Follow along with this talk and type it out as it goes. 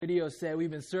video said, we've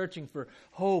been searching for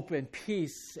hope and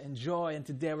peace and joy. And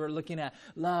today we're looking at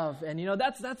love. And,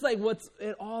 that's like what's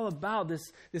it all about,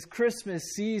 this Christmas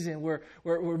season.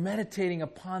 We're meditating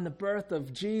upon the birth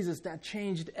of Jesus that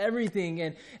changed everything.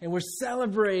 And we're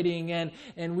celebrating. And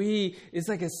it's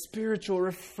like a spiritual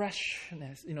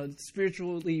refreshness,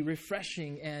 spiritually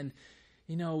refreshing. And,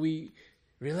 we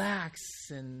relax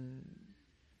and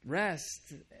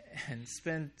rest and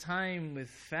spend time with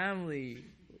family,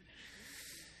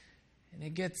 and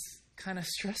it gets kind of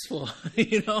stressful,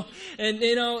 and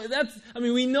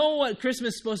we know what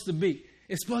Christmas is supposed to be.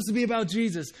 It's supposed to be about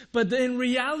Jesus, but in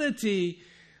reality,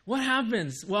 what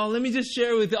happens? Well, let me just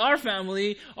share with our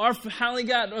family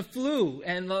got a flu,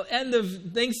 and the end of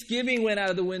Thanksgiving went out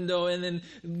of the window, and then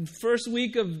first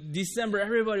week of December,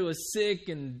 everybody was sick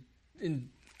and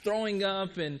throwing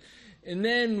up, and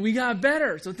then we got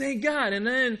better, so thank God. And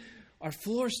then our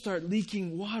floors start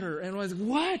leaking water, and I was like,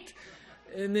 what?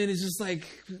 And then it's just like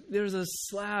there's a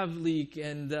slab leak,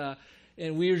 and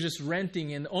we were just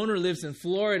renting, and the owner lives in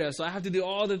Florida, so I have to do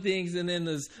all the things, and then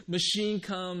this machine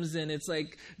comes, and it's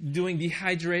like doing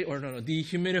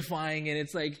dehumidifying, and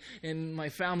it's like, and my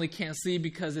family can't sleep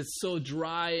because it's so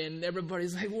dry, and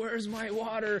everybody's like, where's my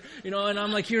water? And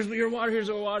I'm like, here's your water, here's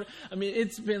our water.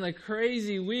 It's been a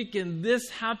crazy week, and this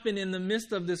happened in the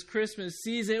midst of this Christmas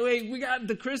season. Wait, we got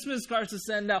the Christmas cards to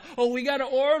send out. Oh, we got to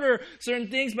order certain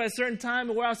things by a certain time,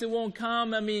 or else it won't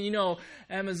come.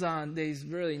 Amazon, they's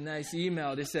really nice email.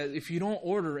 They said, if you don't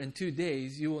order in 2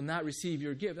 days, you will not receive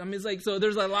your gift. It's like, so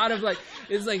there's a lot of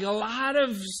it's like a lot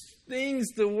of things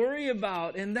to worry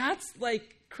about. And that's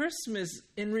like Christmas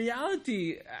in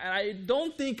reality. I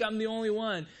don't think I'm the only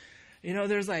one.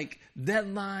 There's like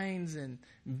deadlines and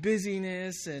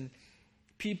busyness and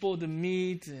people to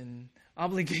meet and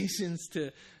obligations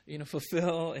to,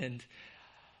 fulfill. And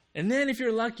then if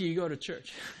you're lucky, you go to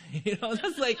church.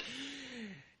 That's like...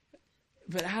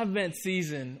 But Advent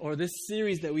season, or this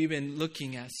series that we've been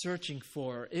looking at, searching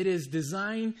for, it is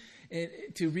designed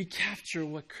to recapture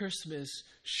what Christmas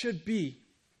should be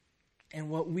and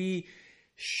what we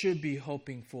should be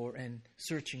hoping for and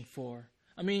searching for.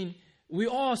 We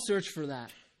all search for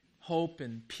that, hope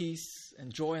and peace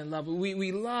and joy and love.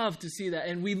 We love to see that,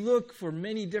 and we look for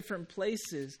many different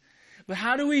places. But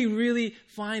how do we really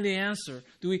find the answer?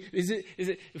 Is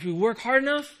it if we work hard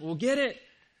enough, we'll get it?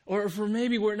 Or if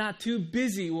maybe we're not too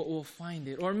busy, we'll find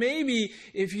it. Or maybe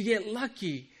if you get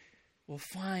lucky, we'll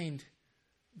find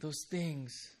those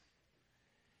things.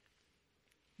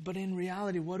 But in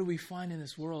reality, what do we find in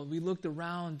this world? We looked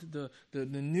around the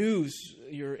news,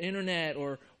 your internet,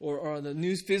 or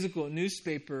the physical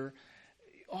newspaper.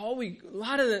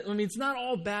 It's not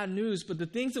all bad news, but the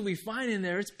things that we find in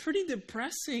there, it's pretty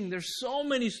depressing. There's so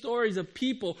many stories of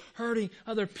people hurting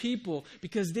other people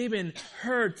because they've been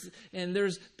hurt, and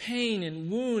there's pain and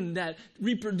wound that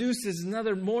reproduces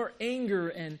more anger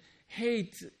and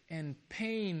hate and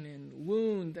pain and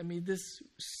wound. This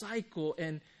cycle,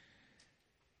 and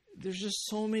there's just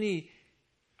so many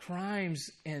crimes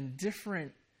and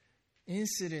different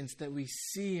incidents that we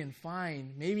see and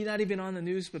find, maybe not even on the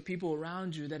news, but people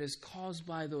around you, that is caused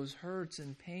by those hurts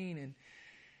and pain.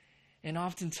 And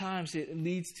oftentimes it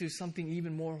leads to something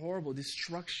even more horrible,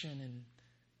 destruction and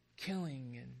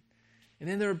killing. And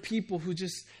then there are people who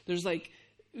there's like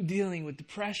dealing with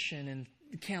depression and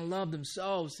can't love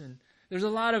themselves. And there's a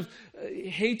lot of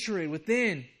hatred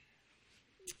within.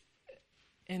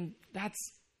 And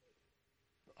that's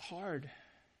hard.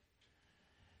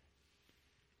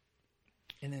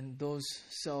 And then those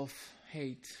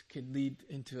self-hate could lead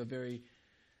into a very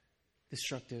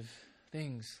destructive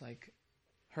things like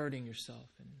hurting yourself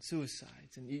and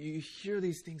suicides. And you hear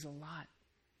these things a lot.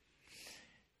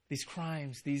 These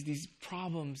crimes, these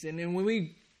problems. And then when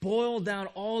we boil down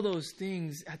all those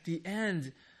things, at the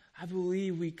end, I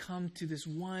believe we come to this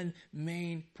one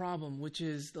main problem, which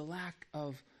is the lack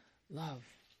of love.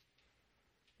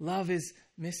 Love is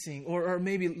missing, or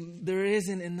maybe there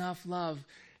isn't enough love.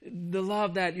 The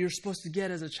love that you're supposed to get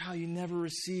as a child you never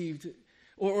received.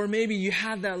 Or maybe you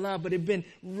had that love, but it's been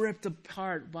ripped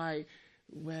apart by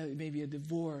maybe a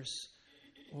divorce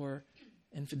or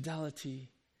infidelity.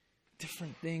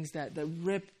 Different things that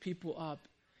rip people up.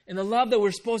 And the love that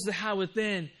we're supposed to have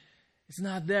within is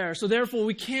not there. So therefore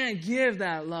we can't give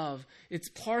that love. It's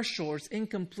partial, it's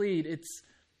incomplete,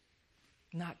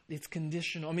 it's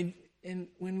conditional. And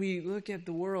when we look at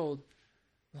the world,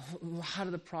 a lot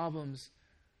of the problems,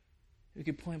 we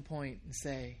could point and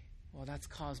say, well, that's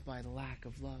caused by the lack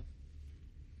of love.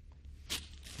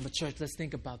 But church, let's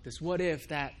think about this. What if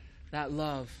that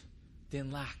love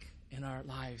didn't lack in our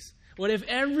lives? What if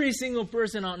every single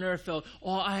person on earth felt,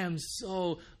 oh, I am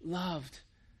so loved?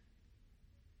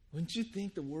 wouldn't you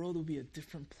think the world would be a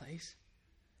different place?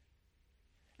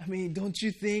 I mean, don't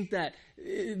you think that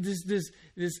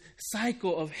this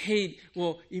cycle of hate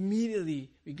will immediately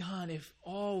be gone if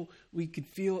all we could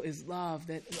feel is love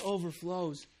that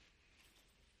overflows?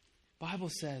 Bible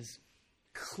says,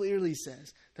 clearly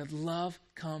says, that love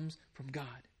comes from God.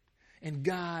 And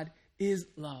God is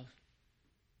love.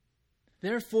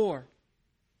 Therefore,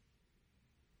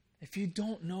 if you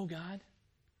don't know God,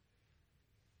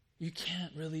 you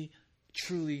can't really,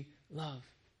 truly love.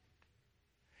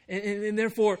 And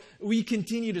therefore, we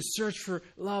continue to search for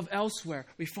love elsewhere.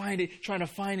 We find it, trying to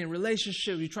find it in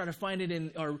relationships. We try to find it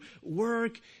in our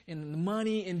work, in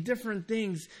money, in different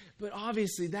things. But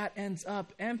obviously, that ends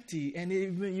up empty. And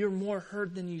you're more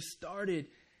hurt than you started.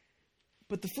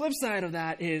 But the flip side of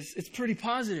that is, it's pretty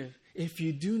positive. If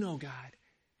you do know God,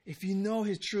 if you know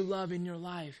His true love in your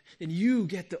life, then you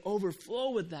get to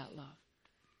overflow with that love.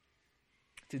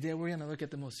 Today we're going to look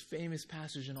at the most famous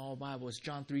passage in all the Bible. It's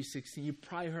John 3:16. You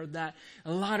probably heard that.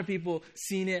 A lot of people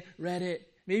seen it, read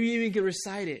it, maybe even could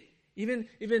recite it. Even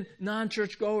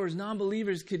non-church goers,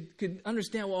 non-believers could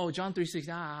understand, well, John 3:16,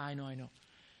 I know.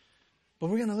 But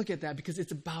we're going to look at that because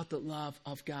it's about the love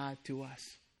of God to us.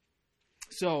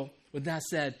 So, with that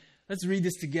said, let's read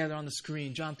this together on the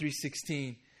screen. John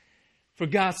 3:16. For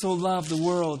God so loved the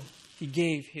world, He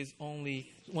gave His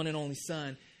one and only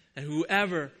Son, and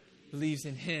whoever believes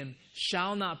in Him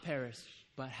shall not perish,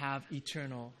 but have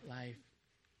eternal life.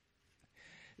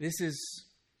 This is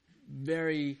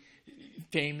very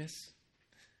famous,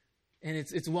 and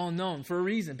it's well known for a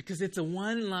reason, because it's a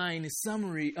one-line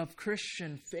summary of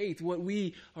Christian faith, what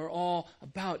we are all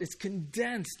about. It's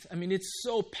condensed. I mean, it's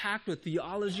so packed with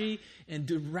theology and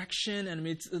direction, and I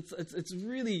mean, it's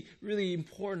really, really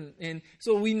important. And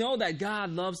so we know that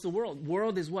God loves the world.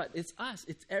 World is what? It's us.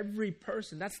 It's every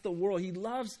person. That's the world. He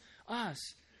loves us.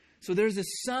 So there's a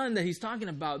Son that He's talking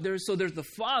about. There's the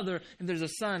Father and there's a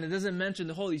Son. It doesn't mention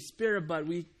the Holy Spirit, but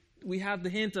we have the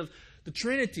hint of the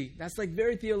Trinity. That's like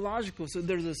very theological. So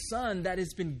there's a Son that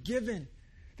has been given,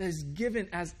 that is given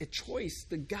as a choice.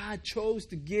 That God chose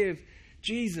to give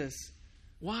Jesus.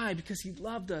 Why? Because He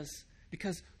loved us.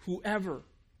 Because whoever,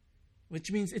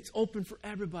 which means it's open for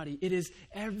everybody. It is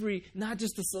not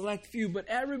just a select few, but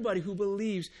everybody who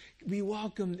believes be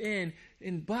welcomed in.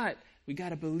 But we got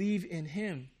to believe in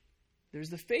Him. There's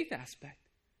the faith aspect.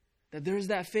 That there's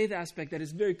that faith aspect that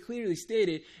is very clearly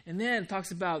stated. And then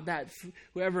talks about that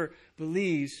whoever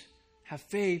believes, have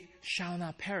faith, shall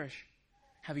not perish,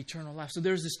 have eternal life. So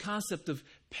there's this concept of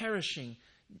perishing,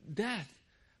 death.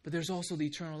 But there's also the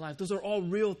eternal life. Those are all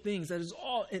real things. That is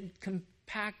all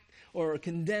compact or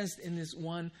condensed in this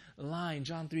one line,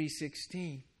 John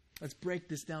 3:16. Let's break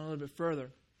this down a little bit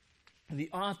further. And the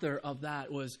author of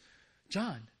that was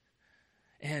John.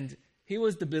 And he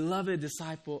was the beloved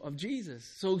disciple of Jesus.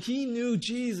 So he knew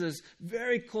Jesus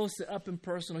very close to up and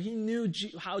personal. He knew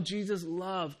how Jesus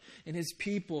loved and His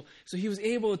people. So he was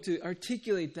able to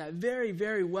articulate that very,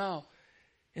 very well.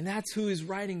 And that's who is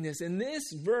writing this. And this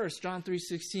verse, John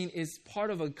 3:16, is part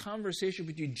of a conversation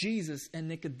between Jesus and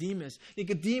Nicodemus.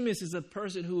 Nicodemus is a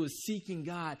person who is seeking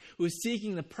God, who is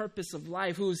seeking the purpose of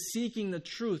life, who is seeking the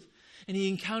truth. And he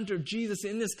encountered Jesus.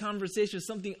 In this conversation,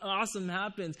 something awesome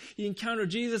happens. He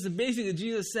encountered Jesus, and basically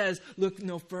Jesus says, look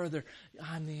no further.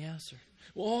 I'm the answer.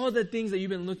 Well, all the things that you've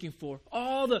been looking for,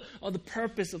 all the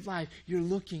purpose of life, you're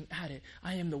looking at it.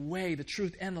 I am the way, the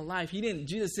truth, and the life.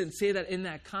 Jesus didn't say that in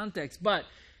that context, but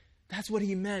that's what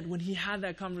He meant when He had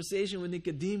that conversation with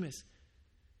Nicodemus.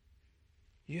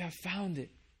 You have found it.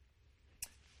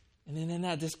 And then in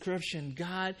that description,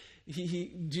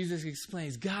 Jesus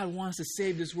explains, God wants to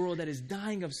save this world that is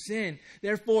dying of sin.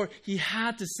 Therefore, He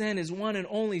had to send His one and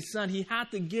only Son. He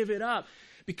had to give it up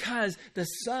because the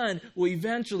Son will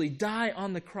eventually die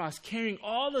on the cross, carrying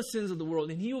all the sins of the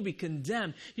world. And He will be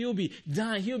condemned. He will be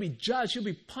dying. He will be judged. He will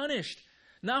be punished.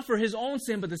 Not for His own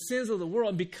sin, but the sins of the world.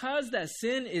 And because that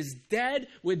sin is dead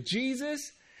with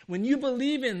Jesus, when you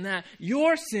believe in that,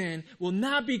 your sin will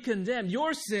not be condemned.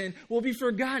 Your sin will be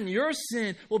forgotten. Your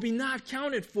sin will be not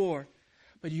counted for.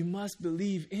 But you must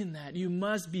believe in that. You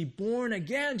must be born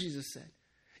again, Jesus said.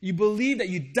 You believe that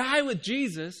you die with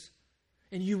Jesus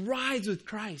and you rise with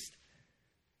Christ.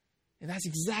 And that's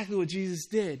exactly what Jesus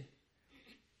did.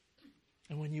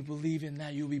 And when you believe in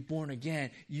that, you'll be born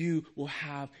again. You will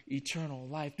have eternal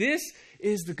life. This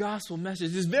is the gospel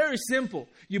message. It's very simple.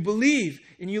 You believe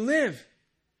and you live.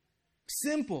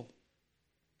 Simple.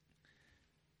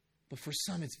 But for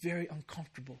some, it's very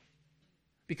uncomfortable.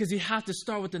 Because you have to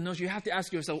start with the notion. You have to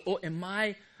ask yourself, am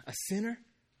I a sinner?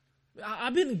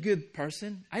 I've been a good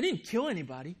person. I didn't kill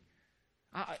anybody.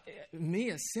 Me,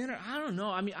 a sinner? I don't know.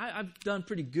 I mean, I've done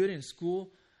pretty good in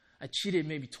school. I cheated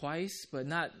maybe twice, but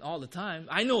not all the time.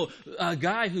 I know a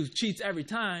guy who cheats every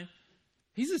time.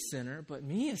 He's a sinner, but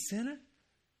me, a sinner?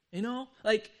 You know,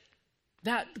 like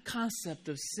that concept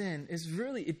of sin is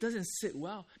really, it doesn't sit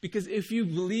well. Because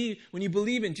when you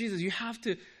believe in Jesus, you have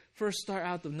to first start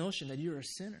out the notion that you're a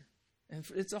sinner. And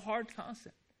it's a hard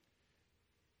concept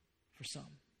for some.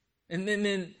 And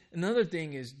then another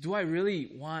thing is, do I really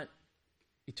want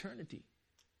eternity?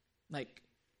 Like,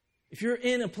 if you're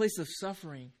in a place of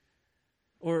suffering,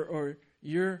 or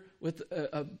you're with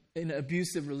in an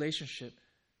abusive relationship,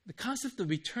 the concept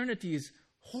of eternity is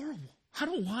horrible. I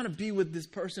don't want to be with this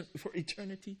person for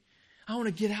eternity. I want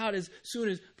to get out as soon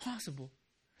as possible.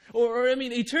 Or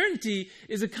eternity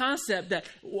is a concept that,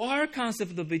 our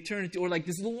concept of eternity, or like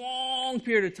this long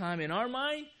period of time in our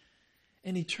mind,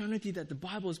 and eternity that the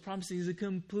Bible is promising is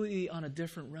completely on a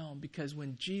different realm. Because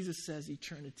when Jesus says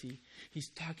eternity, he's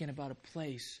talking about a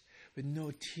place with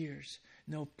no tears,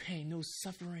 no pain, no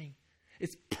suffering.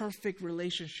 It's perfect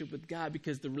relationship with God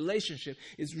because the relationship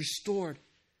is restored.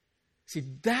 See,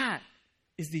 that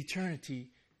is the eternity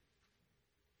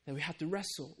that we have to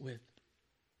wrestle with.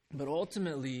 But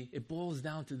ultimately, it boils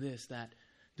down to this, that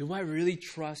do I really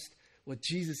trust what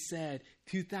Jesus said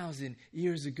 2,000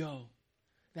 years ago?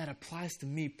 That applies to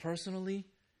me personally?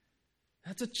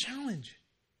 That's a challenge.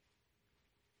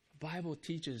 The Bible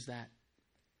teaches that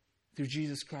through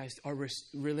Jesus Christ, our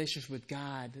relationship with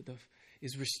God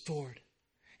is restored.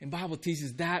 And the Bible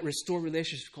teaches that restored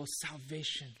relationship is called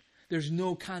salvation. There's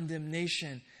no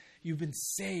condemnation. You've been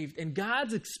saved. And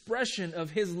God's expression of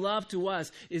his love to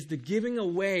us is the giving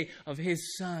away of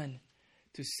his Son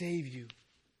to save you.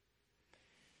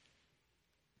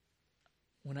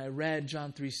 When I read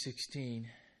John 3:16,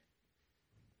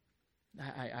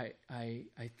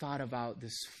 I thought about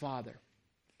this Father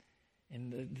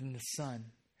and the Son.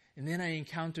 And then I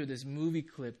encountered this movie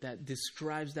clip that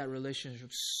describes that relationship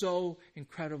so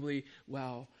incredibly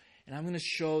well. And I'm going to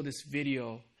show this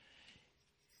video.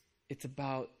 It's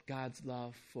about God's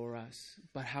love for us.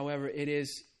 But however, it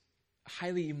is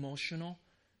highly emotional.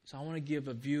 So I want to give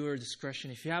a viewer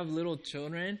discretion. If you have little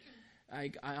children, I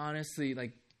honestly,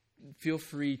 feel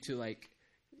free to,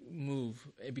 move.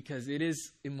 Because it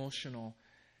is emotional.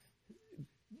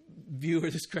 Viewer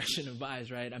discretion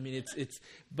advised, right? I mean, it's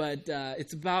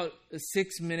about a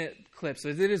 6-minute clip. So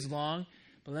it is long,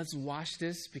 but let's watch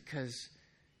this because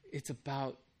it's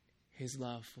about his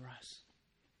love for us.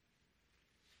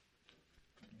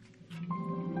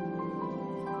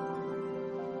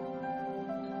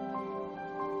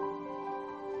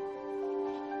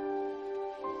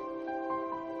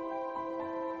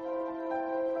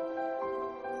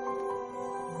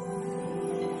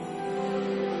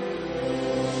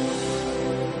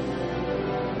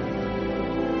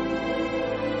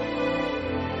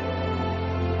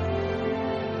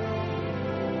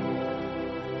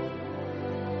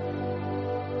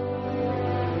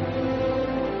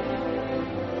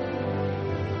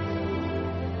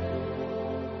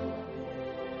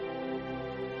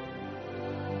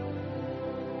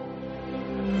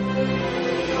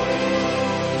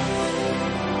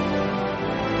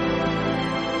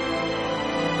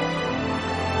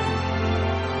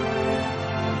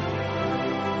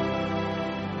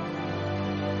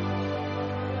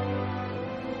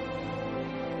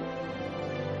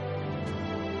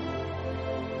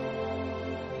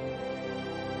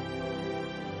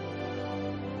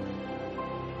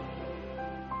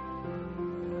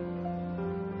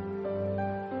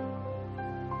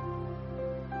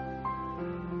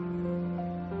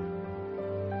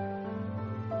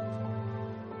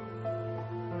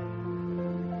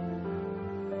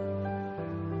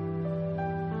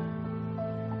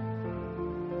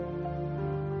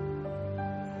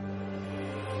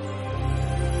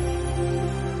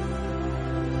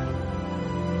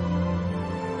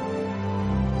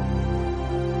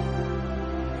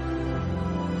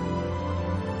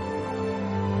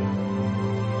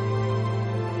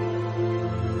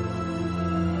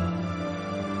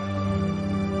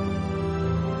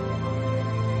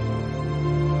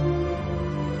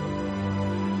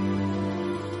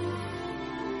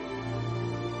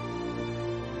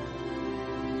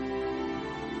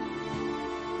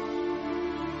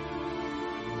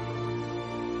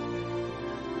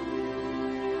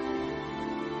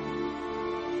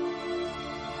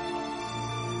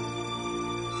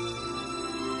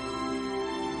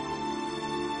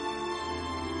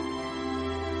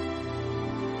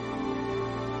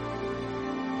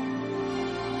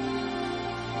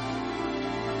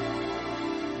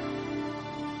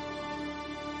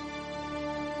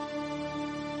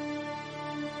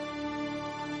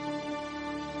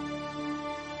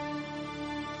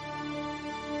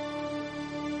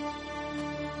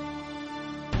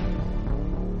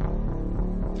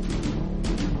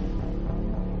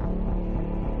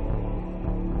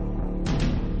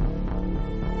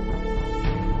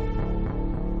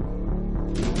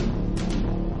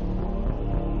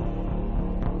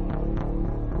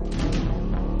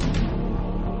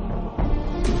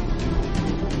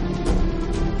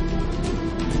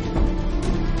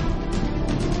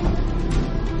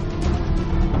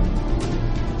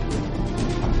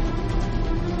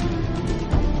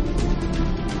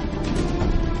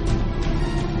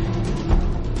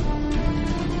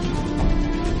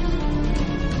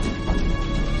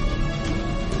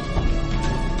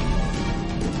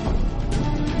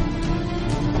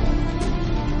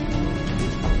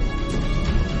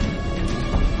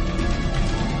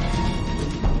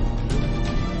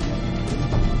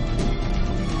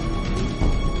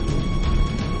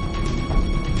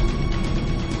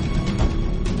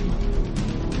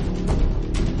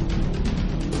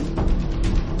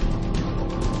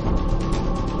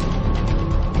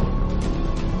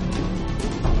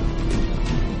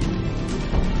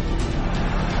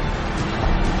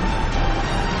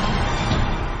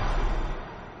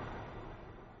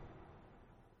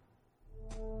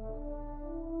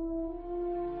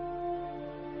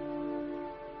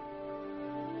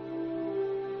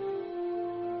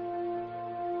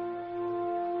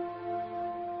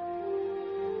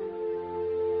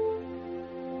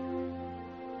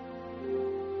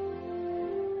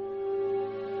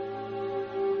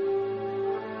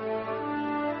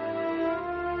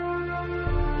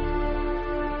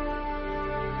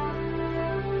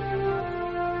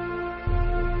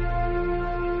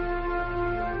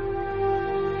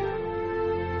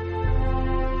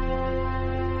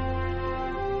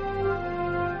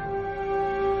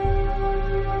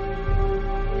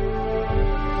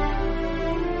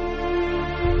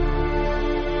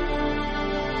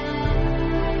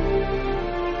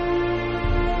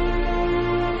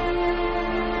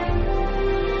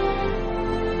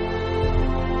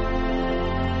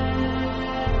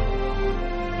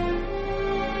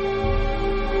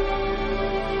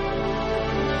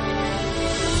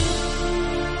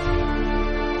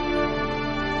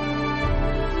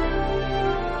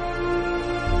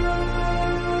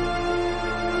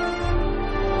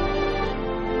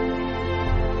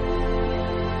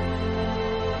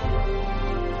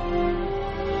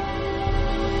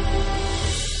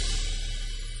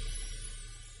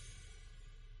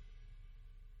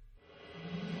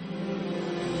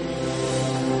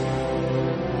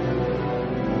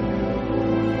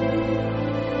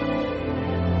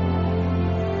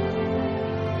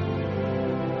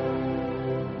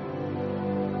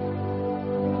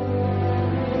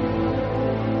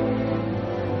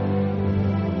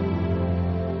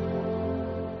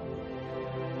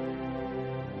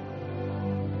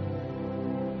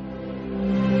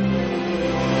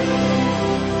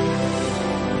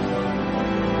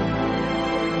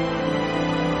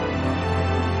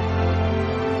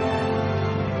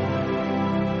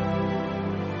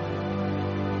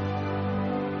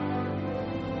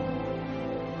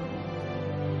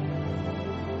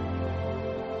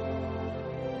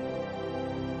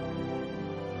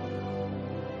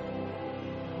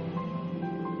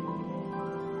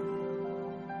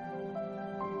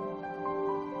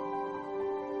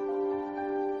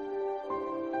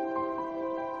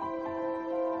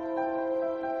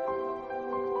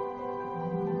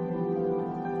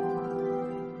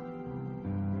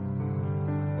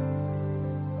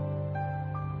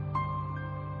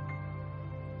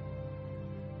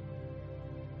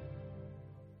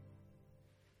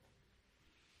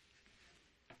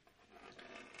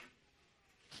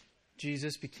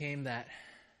 Jesus became that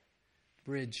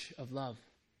bridge of love.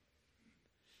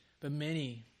 But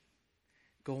many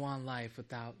go on life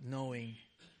without knowing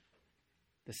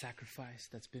the sacrifice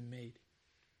that's been made.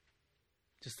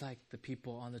 Just like the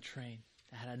people on the train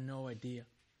that had no idea.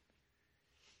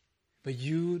 But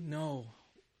you know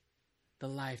the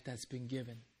life that's been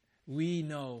given. We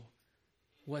know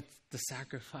what the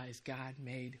sacrifice God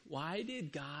made. Why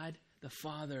did God, the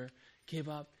Father, give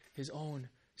up his own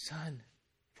Son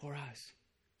for us?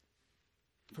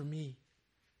 For me?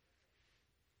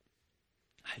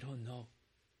 I don't know.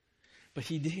 But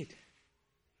he did.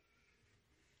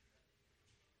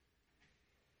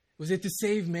 Was it to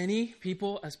save many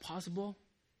people as possible?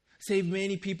 Save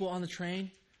many people on the train?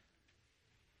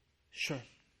 Sure.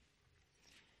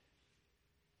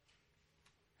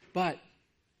 But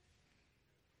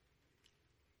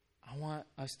I want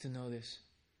us to know this.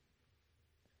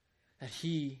 That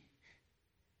he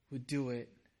would do it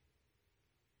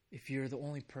if you're the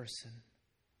only person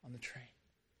on the train.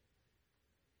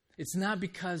 It's not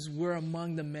because we're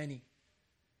among the many.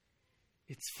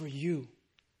 It's for you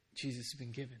Jesus has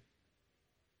been given.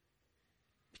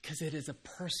 Because it is a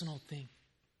personal thing.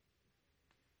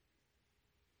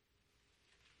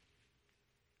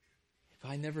 If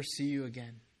I never see you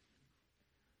again,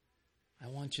 I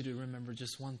want you to remember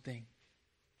just one thing.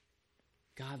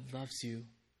 God loves you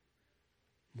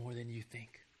more than you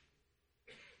think.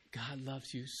 God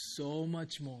loves you so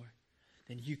much more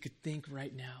than you could think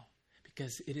right now,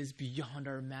 because it is beyond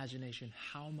our imagination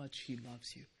how much he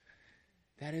loves you.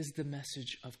 That is the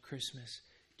message of Christmas.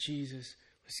 Jesus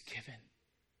was given.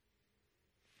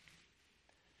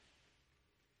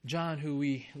 John, who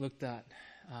we looked at,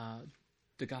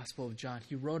 the Gospel of John,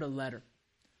 he wrote a letter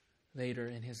later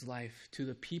in his life to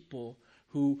the people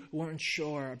who weren't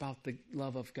sure about the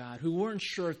love of God, who weren't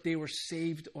sure if they were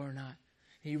saved or not.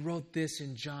 He wrote this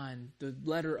in John, the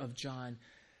letter of John,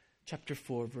 chapter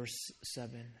 4, verse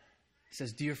 7. It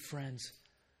says, "Dear friends,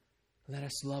 let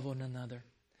us love one another,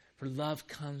 for love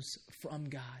comes from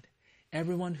God.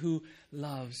 Everyone who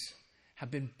loves has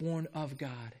been born of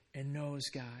God and knows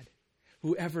God.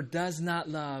 Whoever does not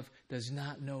love does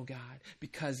not know God,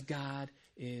 because God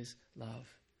is love.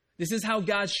 This is how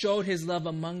God showed his love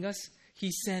among us.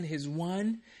 He sent his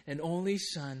one and only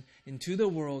Son into the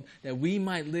world that we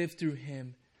might live through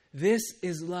him. This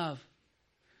is love.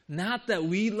 Not that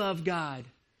we love God,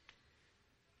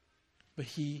 but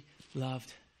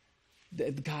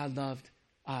God loved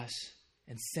us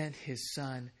and sent his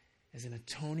Son as an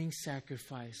atoning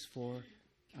sacrifice for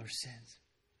our sins."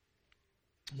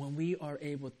 When we are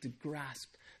able to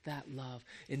grasp that love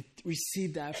and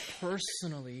receive that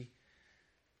personally,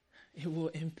 it will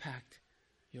impact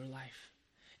your life.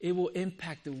 It will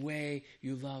impact the way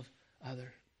you love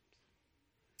others.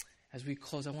 As we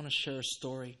close, I want to share a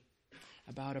story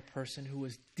about a person who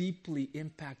was deeply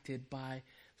impacted by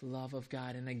the love of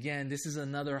God. And again, this is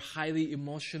another highly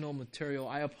emotional material.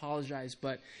 I apologize,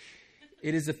 but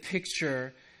it is a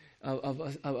picture of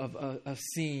a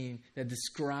scene that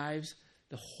describes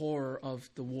the horror of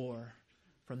the war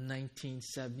from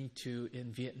 1972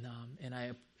 in Vietnam.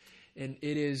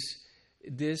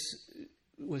 This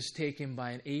was taken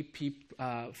by an AP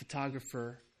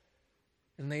photographer.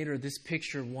 And later, this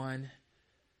picture won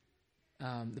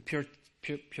the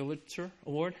Pulitzer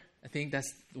Award. I think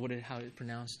that's how it's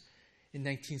pronounced, in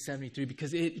 1973.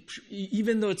 Because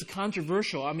even though it's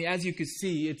controversial, I mean, as you could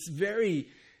see, it's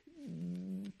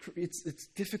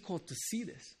difficult to see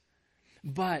this.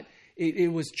 But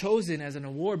it was chosen as an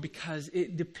award because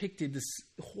it depicted this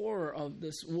horror of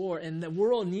this war, and the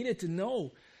world needed to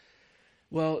know.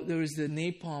 Well, there was the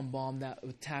napalm bomb that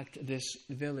attacked this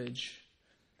village,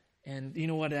 and you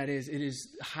know what that is? It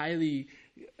is highly,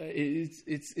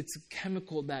 it's a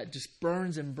chemical that just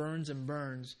burns and burns and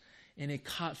burns, and it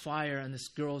caught fire on this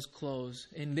girl's clothes,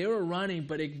 and they were running,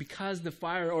 but because the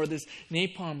fire or this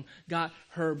napalm got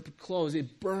her clothes,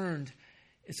 it burned.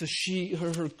 And so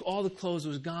all the clothes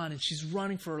was gone, and she's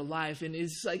running for her life. And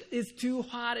it's like, it's too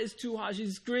hot.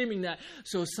 She's screaming that.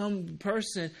 So some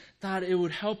person thought it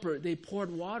would help her. They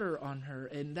poured water on her,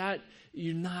 and that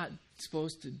you're not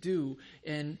supposed to do.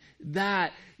 And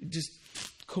that just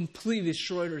completely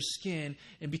destroyed her skin.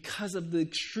 And because of the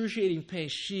excruciating pain,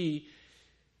 she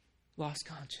lost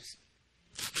consciousness.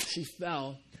 She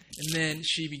fell, and then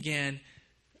she began.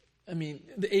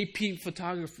 The AP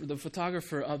photographer, the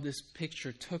photographer of this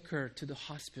picture, took her to the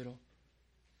hospital.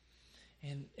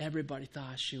 And everybody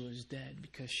thought she was dead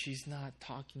because she's not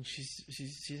talking.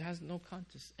 She has no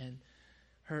conscience. And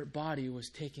her body was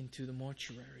taken to the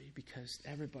mortuary because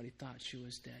everybody thought she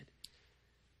was dead.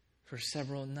 For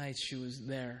several nights she was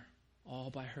there all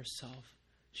by herself,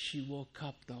 She woke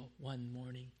up, though, one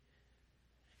morning.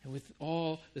 And with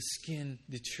all the skin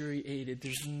deteriorated,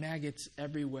 there's maggots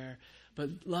everywhere. But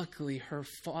luckily, her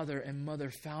father and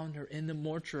mother found her in the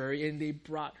mortuary, and they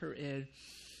brought her in.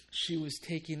 She was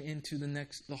taken into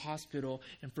the hospital,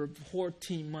 and for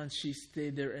 14 months she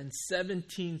stayed there, and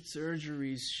 17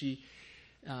 surgeries she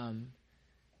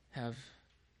have.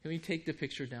 Can we take the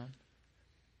picture down?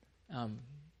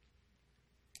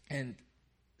 And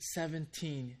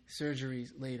 17 surgeries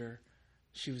later,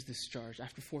 she was discharged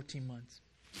after 14 months.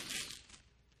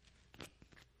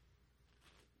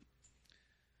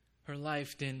 Her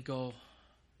life didn't go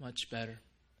much better.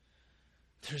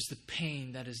 There's the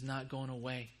pain that is not going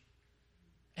away.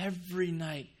 Every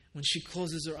night when she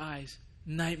closes her eyes,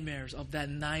 nightmares of that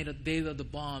night, the day of the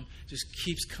bomb, just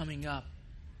keeps coming up.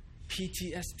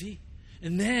 PTSD.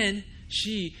 And then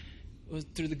she,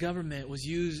 through the government, was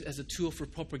used as a tool for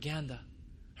propaganda.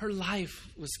 Her life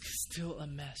was still a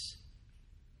mess.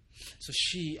 So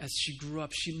she, as she grew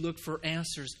up, she looked for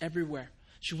answers everywhere.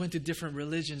 She went to different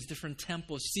religions, different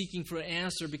temples, seeking for an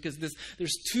answer because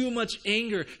there's too much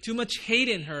anger, too much hate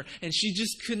in her, and she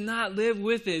just could not live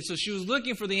with it. So she was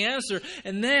looking for the answer.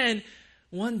 And then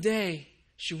one day,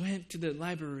 she went to the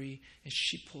library and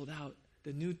she pulled out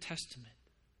the New Testament.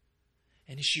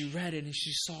 And she read it and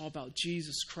she saw about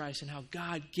Jesus Christ and how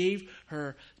God gave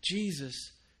her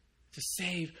Jesus to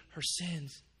save her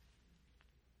sins.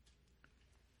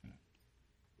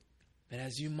 But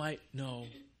as you might know,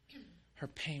 her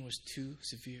pain was too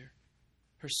severe.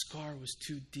 Her scar was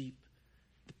too deep.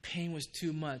 The pain was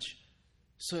too much.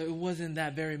 So it wasn't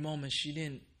that very moment.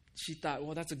 She thought,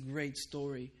 well, that's a great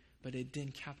story, but it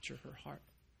didn't capture her heart.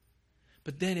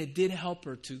 But then it did help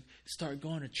her to start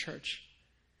going to church,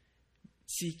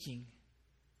 seeking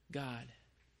God.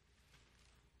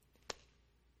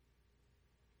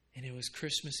 And it was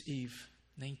Christmas Eve,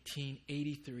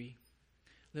 1983.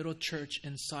 Little church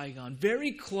in Saigon,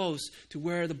 very close to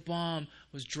where the bomb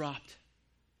was dropped.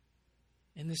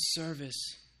 In this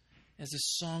service, as the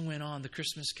song went on, the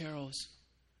Christmas carols,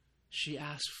 she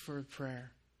asked for a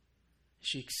prayer.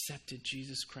 She accepted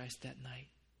Jesus Christ that night.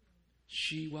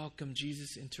 She welcomed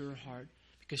Jesus into her heart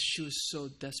because she was so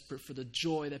desperate for the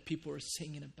joy that people were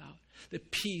singing about, the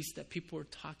peace that people were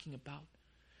talking about,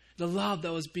 the love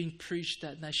that was being preached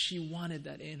that night. She wanted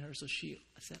that in her, so she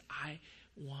said, I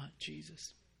want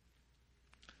Jesus.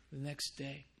 The next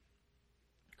day,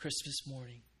 Christmas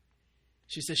morning,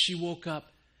 she says she woke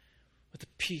up with a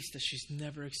peace that she's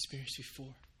never experienced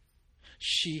before.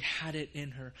 She had it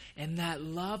in her. And that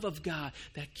love of God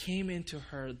that came into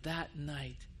her that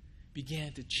night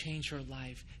began to change her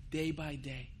life day by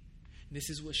day. And this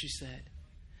is what she said.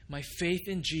 My faith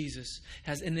in Jesus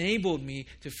has enabled me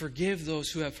to forgive those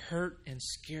who have hurt and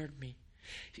scared me.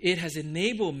 It has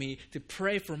enabled me to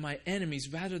pray for my enemies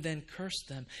rather than curse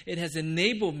them. It has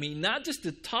enabled me not just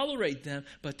to tolerate them,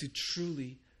 but to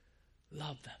truly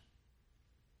love them.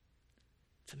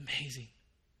 It's amazing.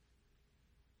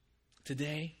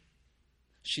 Today,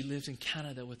 she lives in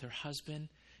Canada with her husband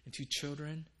and 2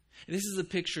 children. And this is a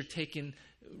picture taken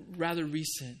rather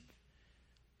recent.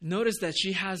 Notice that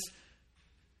she has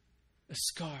a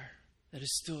scar that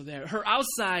is still there. Her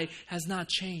outside has not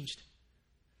changed.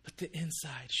 But the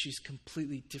inside, she's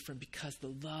completely different because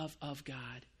the love of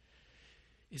God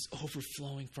is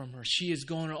overflowing from her. She is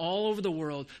going all over the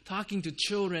world talking to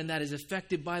children that is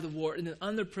affected by the war and the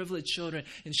underprivileged children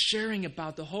and sharing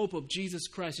about the hope of Jesus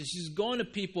Christ. And she's going to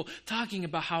people talking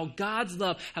about how God's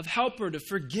love have helped her to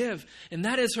forgive. And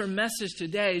that is her message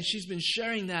today. And she's been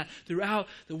sharing that throughout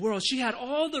the world. She had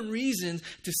all the reasons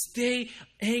to stay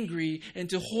angry and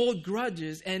to hold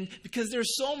grudges. And because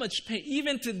there's so much pain,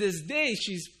 even to this day,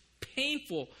 she's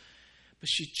painful. But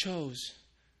she chose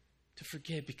to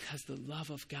forgive because the love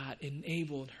of God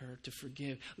enabled her to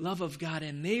forgive. Love of God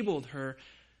enabled her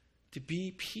to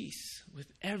be peace with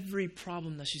every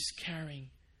problem that she's carrying.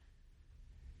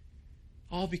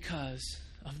 All because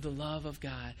of the love of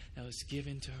God that was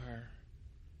given to her.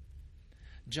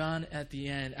 John at the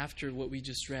end, after what we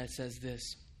just read, says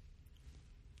this.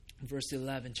 In verse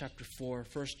 11, chapter 4,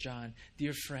 1 John,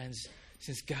 dear friends,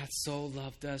 since God so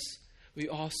loved us, we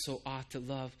also ought to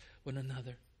love one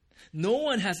another. No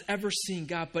one has ever seen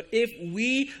God, but if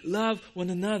we love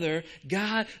one another,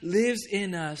 God lives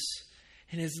in us,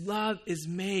 and His love is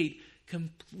made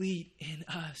complete in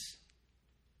us.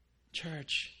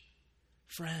 Church,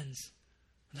 friends,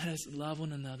 let us love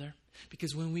one another,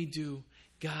 because when we do,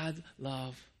 God's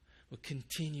love will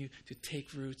continue to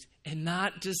take roots. And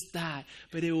not just that,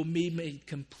 but it will be made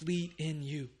complete in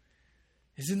you.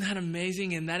 Isn't that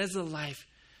amazing? And that is the life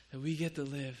that we get to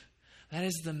live. That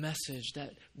is the message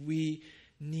that we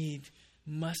need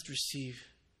must receive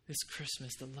this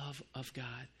Christmas the love of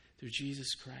God through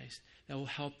Jesus Christ that will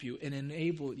help you and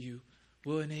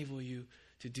will enable you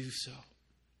to do so.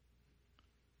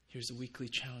 Here's a weekly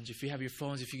challenge. If you have your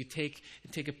phones, if you could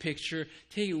take a picture,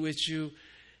 take it with you,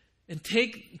 and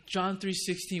take John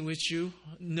 3:16 with you.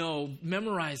 No,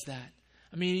 memorize that.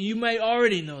 I mean, you might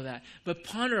already know that, but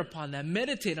ponder upon that,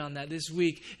 meditate on that this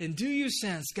week, and do you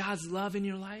sense God's love in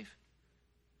your life?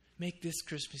 Make this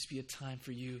Christmas be a time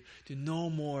for you to know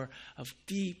more of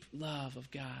deep love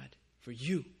of God for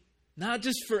you. Not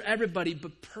just for everybody,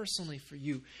 but personally for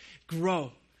you.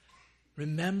 Grow.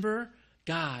 Remember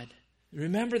God.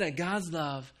 Remember that God's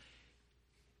love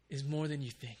is more than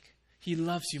you think. He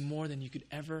loves you more than you could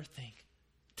ever think.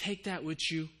 Take that with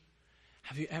you.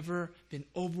 Have you ever been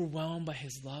overwhelmed by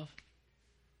His love?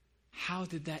 How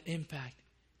did that impact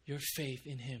your faith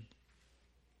in Him?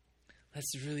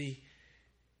 Let's really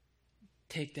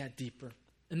take that deeper.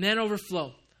 And then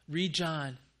overflow. Read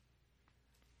John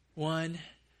 1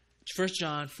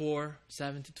 John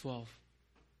 4:7-12.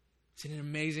 Isn't it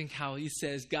amazing how he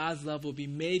says God's love will be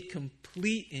made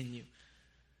complete in you?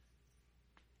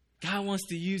 God wants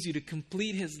to use you to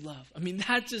complete His love. I mean,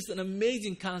 that's just an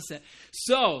amazing concept.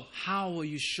 So, how will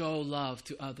you show love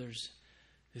to others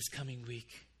this coming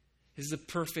week? This is a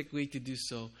perfect week to do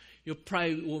so. You'll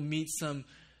probably will meet some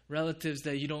relatives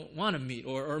that you don't want to meet,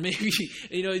 or maybe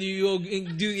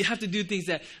you have to do things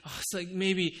that it's like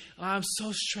maybe I'm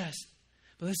so stressed.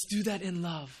 But let's do that in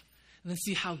love. And let's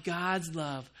see how God's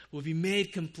love will be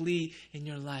made complete in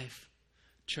your life.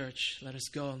 Church, let us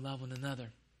go and love one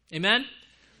another. Amen?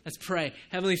 Let's pray.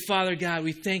 Heavenly Father, God,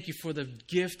 we thank you for the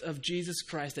gift of Jesus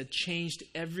Christ that changed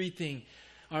everything.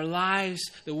 Our lives,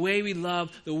 the way we love,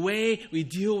 the way we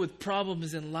deal with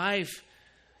problems in life.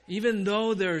 Even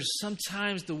though there's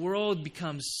sometimes the world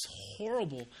becomes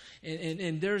horrible.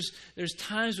 And there's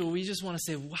times where we just want to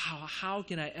say, wow, how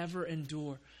can I ever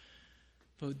endure?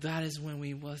 But that is when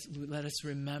we let us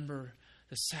remember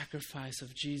the sacrifice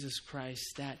of Jesus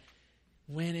Christ that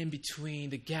went in between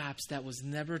the gaps that was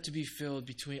never to be filled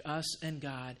between us and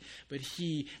God. But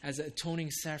He, as an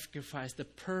atoning sacrifice, the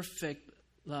perfect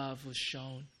love was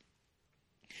shown.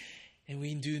 And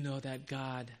we do know that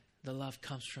God, the love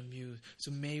comes from you.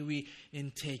 So may we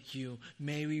intake you.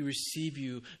 May we receive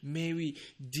you. May we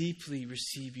deeply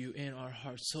receive you in our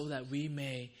hearts so that we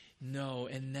may know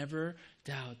and never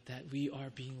doubt that we are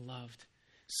being loved.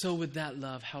 So with that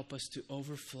love, help us to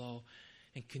overflow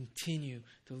and continue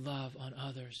to love on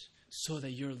others so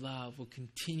that your love will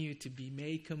continue to be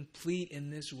made complete in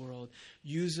this world.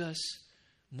 Use us,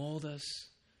 mold us.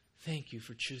 Thank you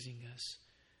for choosing us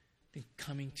and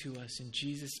coming to us. In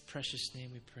Jesus' precious name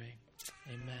we pray.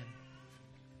 Amen.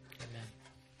 Amen.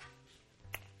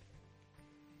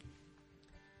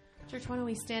 Church, why don't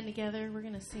we stand together? We're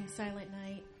going to sing Silent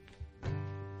Night.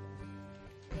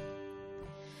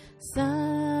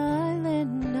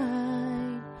 Silent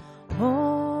night,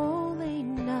 holy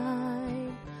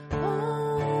night,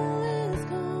 all is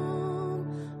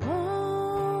calm,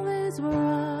 all is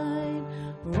bright,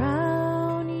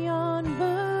 round yon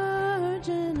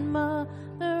virgin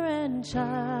mother and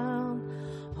child,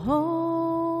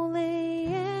 holy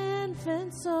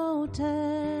infant, so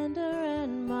tender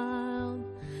and mild,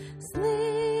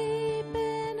 sleep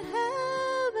in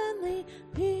heavenly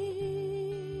peace,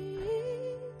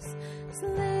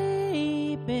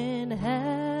 sleep in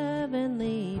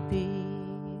heavenly peace.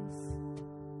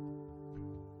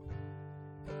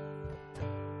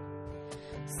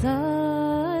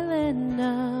 Silent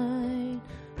night,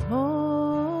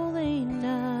 holy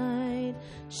night,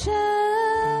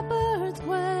 shepherds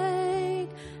quake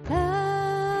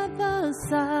at the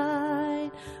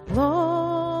sight,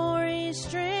 glory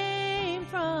stream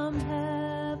from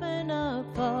heaven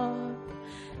afar,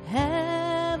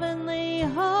 heavenly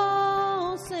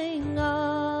hosts sing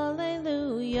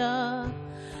hallelujah.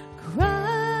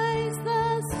 Christ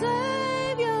the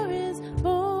Savior is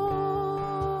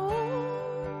born.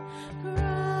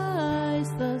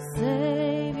 Christ the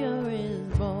Savior is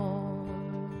born.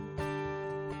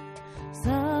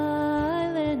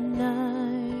 Silent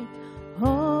night,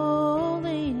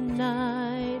 holy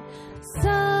night,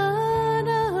 Son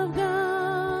of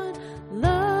God,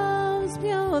 love's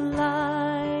pure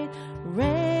light,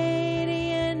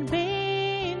 radiant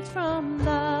beams from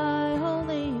thy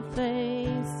holy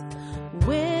face,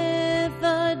 with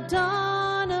the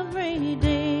dawn of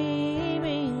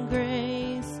redeeming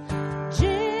grace.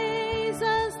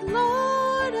 Jesus,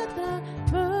 Lord at thy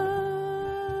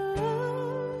birth,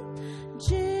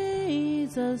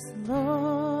 Jesus,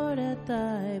 Lord at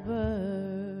thy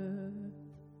birth.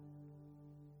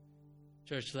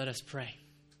 Church, let us pray.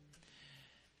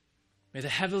 May the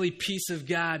heavenly peace of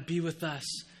God be with us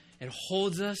and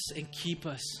holds us and keep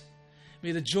us.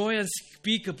 May the joy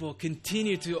unspeakable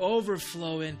continue to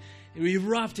overflow and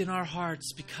erupt in our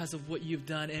hearts because of what you've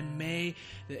done. And may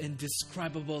the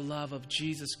indescribable love of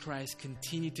Jesus Christ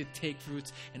continue to take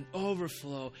roots and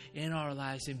overflow in our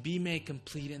lives and be made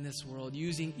complete in this world,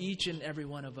 using each and every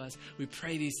one of us. We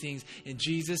pray these things in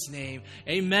Jesus' name.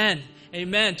 Amen.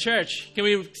 Amen. Church, can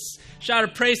we shout a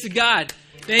praise to God?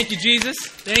 Thank you, Jesus.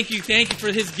 Thank you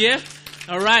for his gift.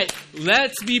 All right,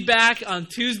 let's be back on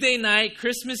Tuesday night,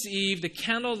 Christmas Eve, the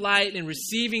candle light and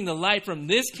receiving the light from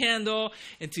this candle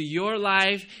into your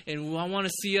life. And I want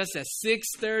to see us at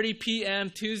 6:30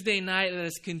 p.m. Tuesday night. Let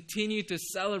us continue to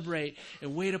celebrate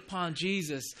and wait upon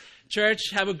Jesus. Church,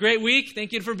 have a great week.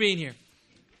 Thank you for being here.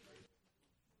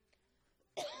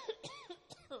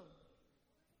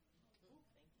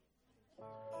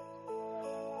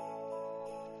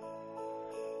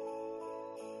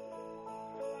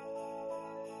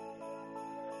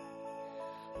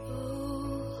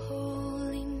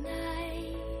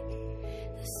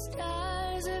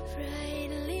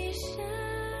 Brightly shine.